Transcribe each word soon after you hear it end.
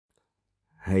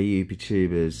Hey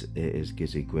YouTubers, it is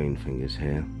Gizzy Greenfingers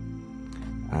here,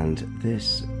 and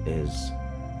this is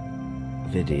a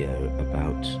video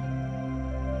about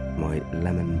my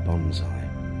lemon bonsai.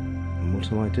 And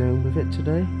what am I doing with it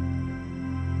today?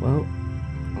 Well,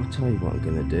 I'll tell you what I'm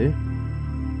going to do.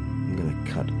 I'm going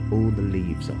to cut all the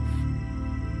leaves off.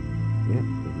 Yep,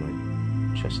 with my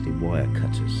trusty wire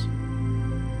cutters.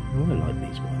 Oh, I like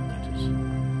these wire cutters,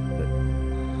 but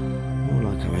more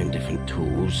like our own different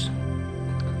tools.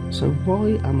 So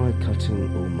why am I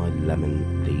cutting all my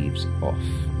lemon leaves off?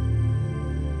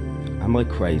 Am I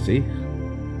crazy? People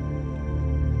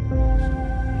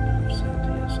have said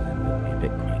yes, I might be a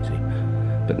bit crazy.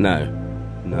 But no.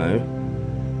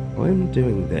 I'm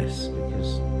doing this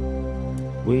because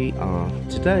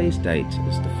today's date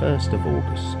is the 1st of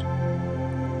August.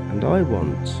 And I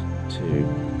want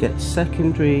to get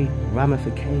secondary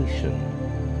ramification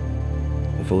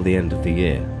before the end of the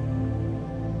year.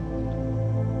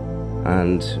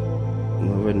 And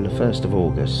we're in the 1st of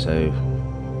August, so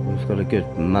we've got a good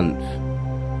month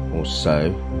or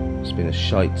so. It's been a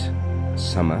shite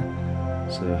summer,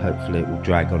 so hopefully it will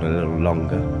drag on a little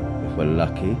longer if we're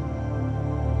lucky.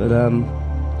 But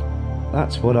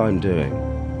that's what I'm doing,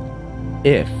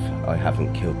 if I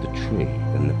haven't killed the tree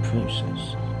in the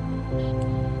process.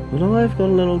 But I've got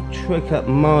a little trick up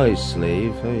my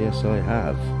sleeve. Oh yes, I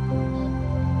have.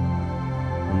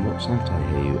 And what's that, I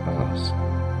hear you ask?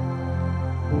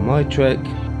 My trick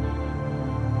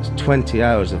is 20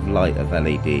 hours of light of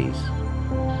LEDs.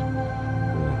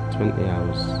 20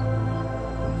 hours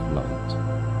of light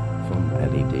from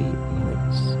LED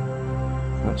lights.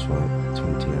 That's right,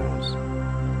 20 hours.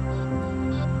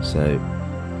 So,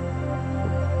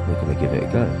 we're going to give it a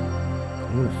go.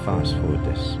 I'm going to fast forward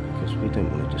this because we don't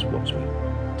want to just watch me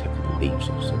take all the leaves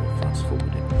off, so we'll fast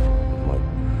forward it with my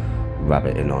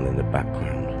rabbiting on in the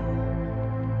background.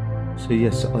 So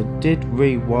yes, I did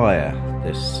rewire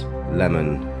this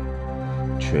lemon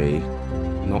tree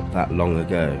not that long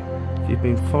ago. If you've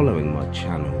been following my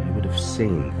channel, you would have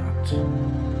seen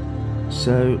that.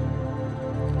 So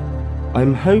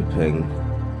I'm hoping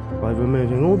by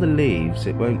removing all the leaves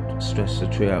it won't stress the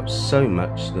tree out so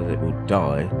much that it will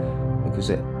die,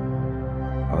 because I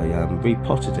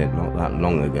repotted it not that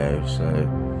long ago, so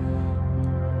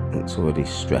it's already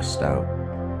stressed out.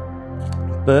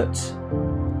 But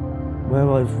where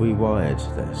I've rewired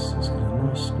this, it's got a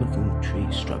nice looking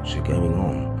tree structure going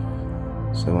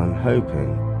on. So I'm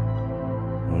hoping,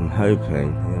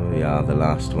 here we are, the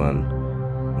last one,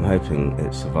 I'm hoping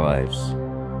it survives,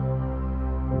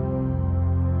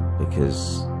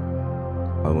 because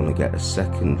I want to get a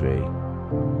secondary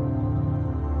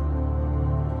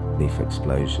leaf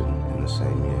explosion in the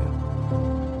same year.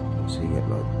 So you get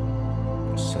like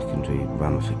a secondary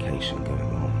ramification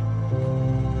going on.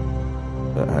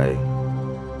 But hey,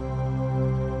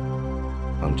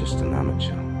 I'm just an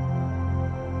amateur.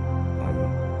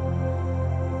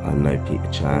 I'm no Peter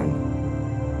Chang.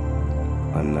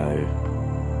 I'm no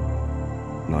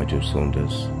Nigel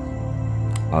Saunders.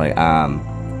 I am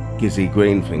Gizzy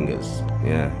Greenfingers.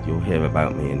 Yeah, you'll hear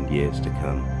about me in years to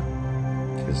come,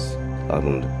 because I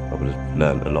would have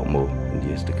learned a lot more in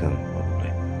years to come,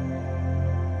 probably.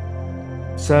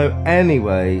 So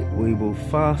anyway, we will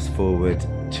fast forward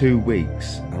 2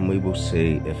 weeks and we will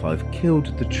see if I've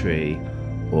killed the tree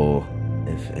or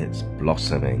if it's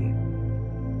blossoming.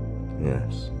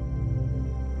 Yes.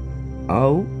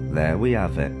 Oh, there we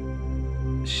have it.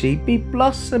 She be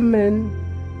blossoming.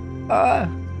 Ah,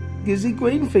 Gizzy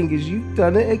Greenfingers, you've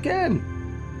done it again.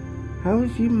 How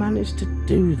have you managed to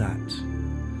do that?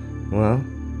 Well,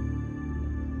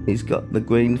 he's got the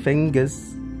green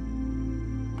fingers.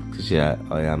 Because yeah,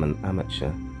 I am an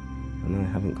amateur and I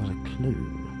haven't got a clue.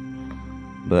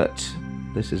 But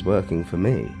this is working for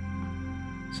me.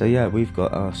 So yeah, we've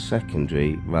got our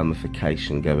secondary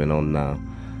ramification going on now.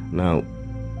 Now,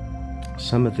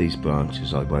 some of these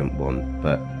branches I won't want,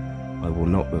 but I will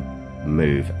not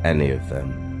remove any of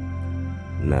them.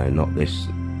 No, not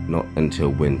until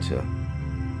winter.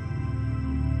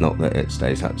 Not that it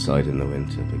stays outside in the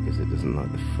winter, because it doesn't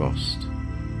like the frost.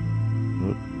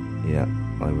 Yeah,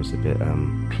 I was a bit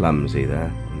clumsy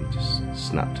there and just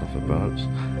snapped off a branch.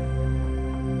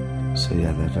 So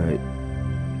yeah, they're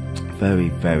very,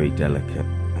 very delicate,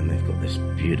 and they've got this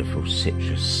beautiful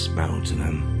citrus smell to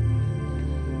them.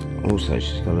 Also,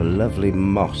 she's got a lovely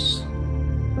moss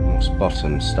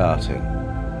bottom starting,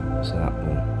 so that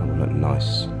will look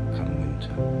nice come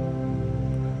winter.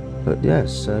 But yeah,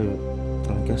 so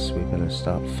I guess we better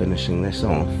start finishing this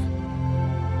off.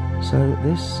 So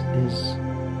this is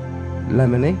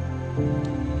lemony.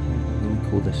 I'm going to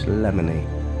call this lemony.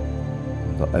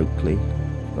 I've got Oakley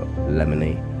I've got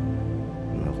Lemony,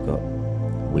 and I've got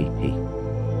Weepy.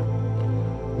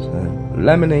 So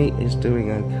Lemony is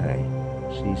doing okay.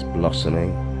 She's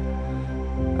blossoming,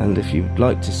 and if you'd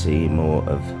like to see more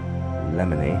of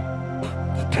Lemony,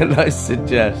 then I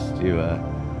suggest you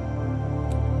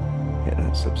hit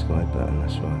that subscribe button.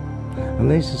 That's right. And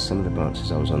these are some of the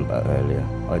branches I was on about earlier.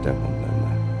 I don't want them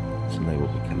there, so they will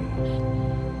be coming off.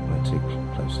 Not too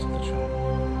close to the trunk.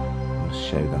 I'll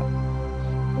show that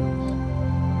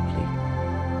complete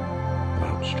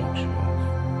branch structure off.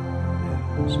 Yeah,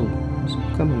 that's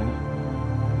all coming out.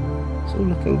 It's all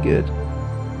looking good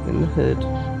in the hood.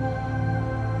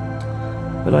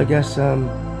 But I guess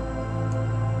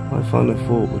my final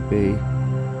thought would be,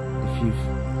 if you've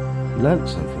learnt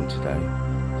something today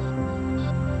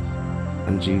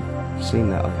and you've seen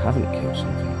that I haven't killed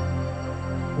something,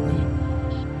 then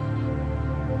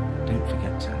don't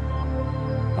forget to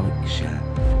like, share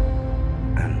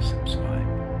and subscribe.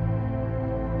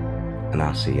 And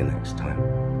I'll see you next time.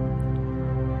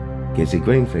 Gizzy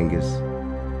Green Fingers.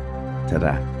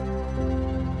 Ta-da.